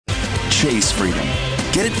Chase freedom.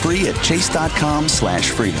 Get it free at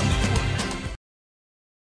chase.com/freedom.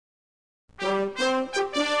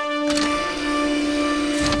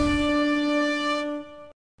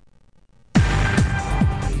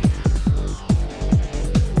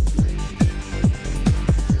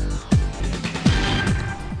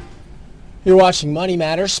 You're watching Money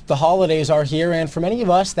Matters. The holidays are here, and for many of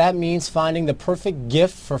us, that means finding the perfect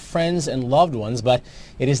gift for friends and loved ones, but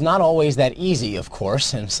it is not always that easy, of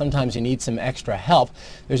course, and sometimes you need some extra help.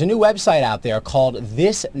 There's a new website out there called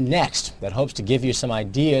ThisNext that hopes to give you some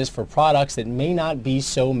ideas for products that may not be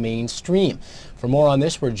so mainstream. For more on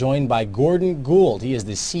this, we're joined by Gould. He is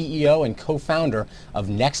the CEO and co-founder of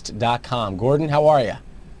Next.com. Gordon, how are you?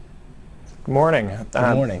 Good morning.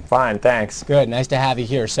 Good morning. Fine, thanks. Good. Nice to have you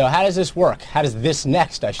here. So how does this work? How does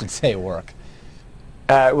ThisNext, I should say, work?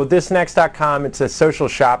 Well, ThisNext.com, it's a social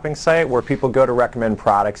shopping site where people go to recommend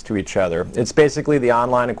products to each other. It's basically the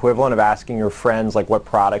online equivalent of asking your friends, like, what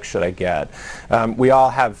products should I get? We all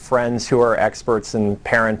have friends who are experts in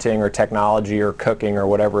parenting or technology or cooking or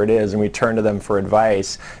whatever it is, and we turn to them for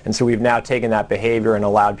advice. And so we've now taken that behavior and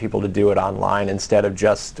allowed people to do it online instead of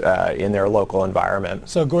just in their local environment.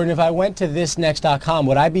 So, Gordon, if I went to ThisNext.com,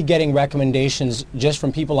 would I be getting recommendations just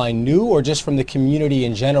from people I knew or just from the community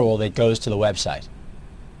in general that goes to the website?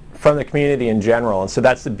 From the community in general. And so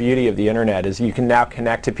that's the beauty of the internet, is you can now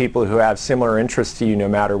connect to people who have similar interests to you no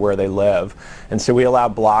matter where they live. And so we allow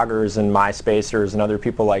bloggers and MySpacers and other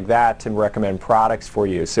people like that to recommend products for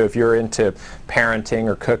you. So if you're into parenting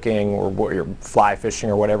or cooking or you're fly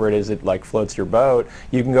fishing or whatever it is that like floats your boat,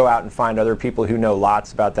 you can go out and find other people who know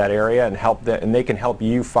lots about that area and help them, and they can help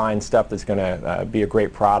you find stuff that's going to be a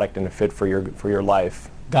great product and a fit for your life.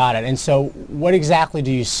 Got it. And so what exactly do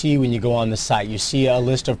you see when you go on the site? You see a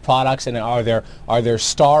list of products, and are there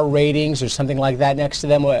star ratings or something like that next to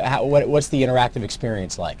them? What's the interactive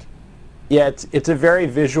experience like? Yeah, it's a very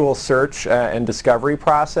visual search and discovery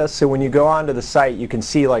process. So when you go onto the site, you can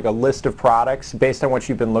see like a list of products based on what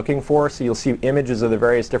you've been looking for. So you'll see images of the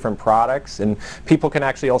various different products, and people can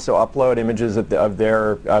actually also upload images of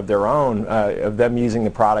their own of them using the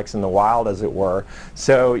products in the wild, as it were.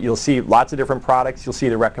 So you'll see lots of different products. You'll see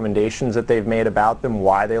the recommendations that they've made about them,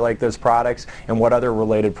 why they like those products, and what other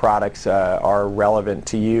related products are relevant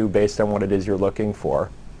to you based on what it is you're looking for.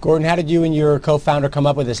 Gordon, how did you and your co-founder come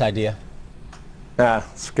up with this idea?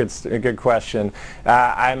 It's a good question.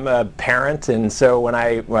 I'm a parent, and so when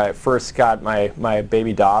I first got my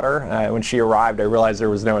baby daughter, when she arrived, I realized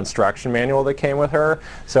there was no instruction manual that came with her.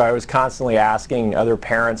 So I was constantly asking other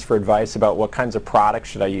parents for advice about what kinds of products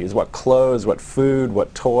should I use, what clothes, what food,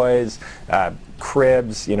 what toys,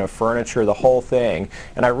 cribs, furniture, the whole thing.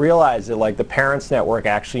 And I realized that like the Parents Network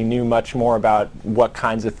actually knew much more about what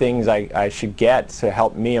kinds of things I should get to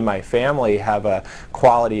help me and my family have a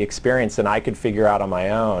quality experience than I could figure out on my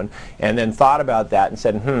own. And then thought about that and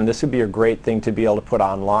said, this would be a great thing to be able to put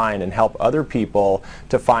online and help other people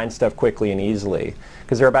to find stuff quickly and easily.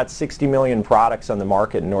 Because there are about 60 million products on the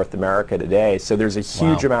market in North America today, so there's a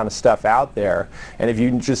huge amount of stuff out there. And if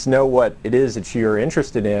you just know what it is that you're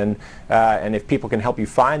interested in, and if people can help you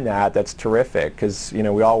find that, that's terrific. Because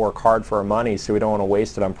we all work hard for our money, so we don't want to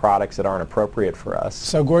waste it on products that aren't appropriate for us.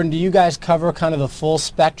 So, Gordon, do you guys cover kind of the full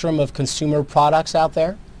spectrum of consumer products out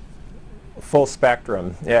there? Full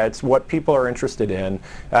spectrum. Yeah, it's what people are interested in.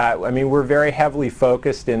 I mean, we're very heavily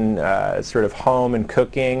focused in sort of home and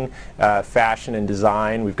cooking, fashion and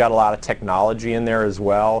design. We've got a lot of technology in there as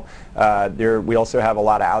well. We also have a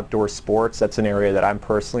lot of outdoor sports. That's an area that I'm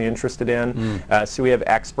personally interested in. So we have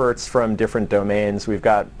experts from different domains. We've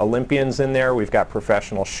got Olympians in there. We've got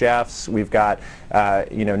professional chefs. We've got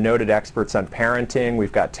noted experts on parenting.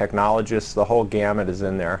 We've got technologists. The whole gamut is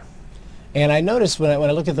in there. And I noticed when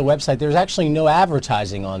I looked at the website, there's actually no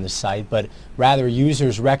advertising on the site, but rather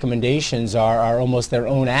users' recommendations are almost their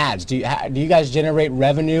own ads. Do you guys generate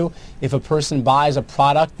revenue if a person buys a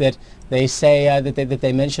product that they say that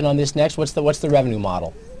they mention on ThisNext? What's the revenue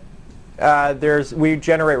model? We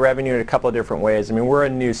generate revenue in a couple of different ways. I mean, we're a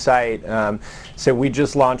new site, so we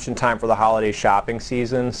just launched in time for the holiday shopping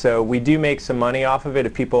season. So we do make some money off of it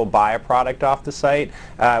if people buy a product off the site.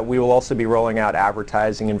 We will also be rolling out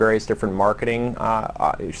advertising and various different marketing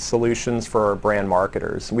solutions for brand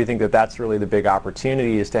marketers. We think that that's really the big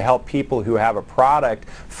opportunity, is to help people who have a product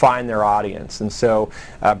find their audience. And so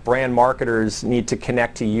brand marketers need to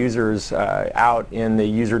connect to users out in the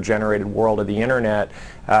user-generated world of the internet,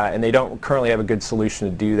 and they don't currently have a good solution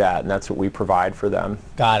to do that, and that's what we provide for them.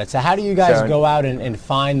 Got it. So how do you guys go out and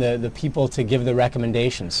find the people to give the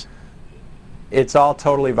recommendations? it's all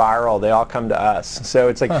totally viral. They all come to us. So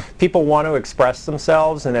it's like people want to express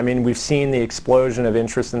themselves, and I mean, we've seen the explosion of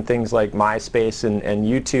interest in things like MySpace and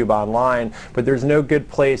YouTube online, but there's no good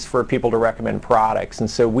place for people to recommend products, and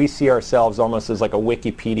so we see ourselves almost as like a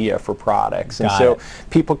Wikipedia for products. And so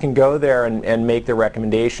people can go there and make their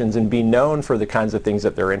recommendations and be known for the kinds of things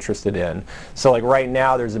that they're interested in. So like right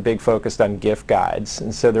now there's a big focus on gift guides,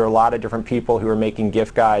 and so there are a lot of different people who are making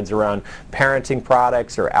gift guides around parenting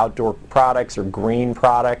products or outdoor products or green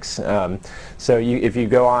products. So if you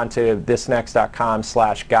go on to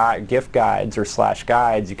thisnext.com/gift guides or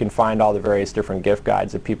 /guides, you can find all the various different gift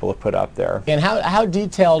guides that people have put up there. And how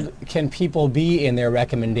detailed can people be in their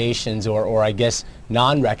recommendations, or I guess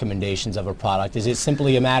non-recommendations of a product? Is it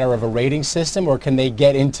simply a matter of a rating system, or can they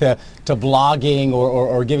get into blogging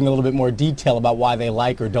or giving a little bit more detail about why they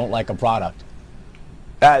like or don't like a product?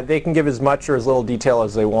 They can give as much or as little detail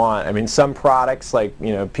as they want. I mean, some products, like,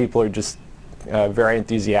 people are just very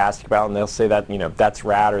enthusiastic about, and they'll say that, that's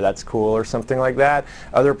rad or that's cool or something like that.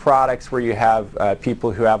 Other products where you have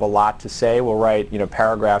people who have a lot to say will write,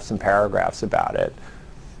 paragraphs and paragraphs about it.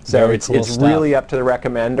 So it's really up to the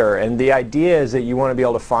recommender, and the idea is that you want to be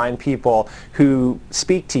able to find people who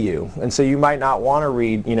speak to you, and so you might not want to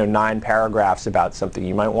read 9 paragraphs about something.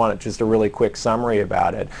 You might want just a really quick summary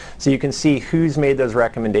about it, so you can see who's made those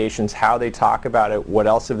recommendations, how they talk about it, what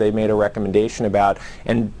else have they made a recommendation about,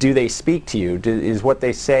 and do they speak to you? Is what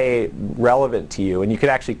they say relevant to you? And you could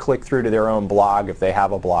actually click through to their own blog if they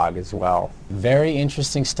have a blog as well. Very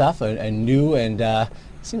interesting stuff, and new, and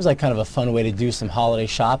seems like kind of a fun way to do some holiday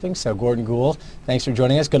shopping. So Gordon Gould, thanks for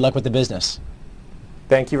joining us. Good luck with the business.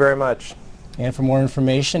 Thank you very much. And for more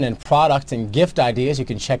information and product and gift ideas, you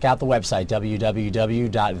can check out the website,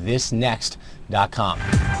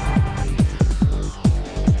 www.thisnext.com.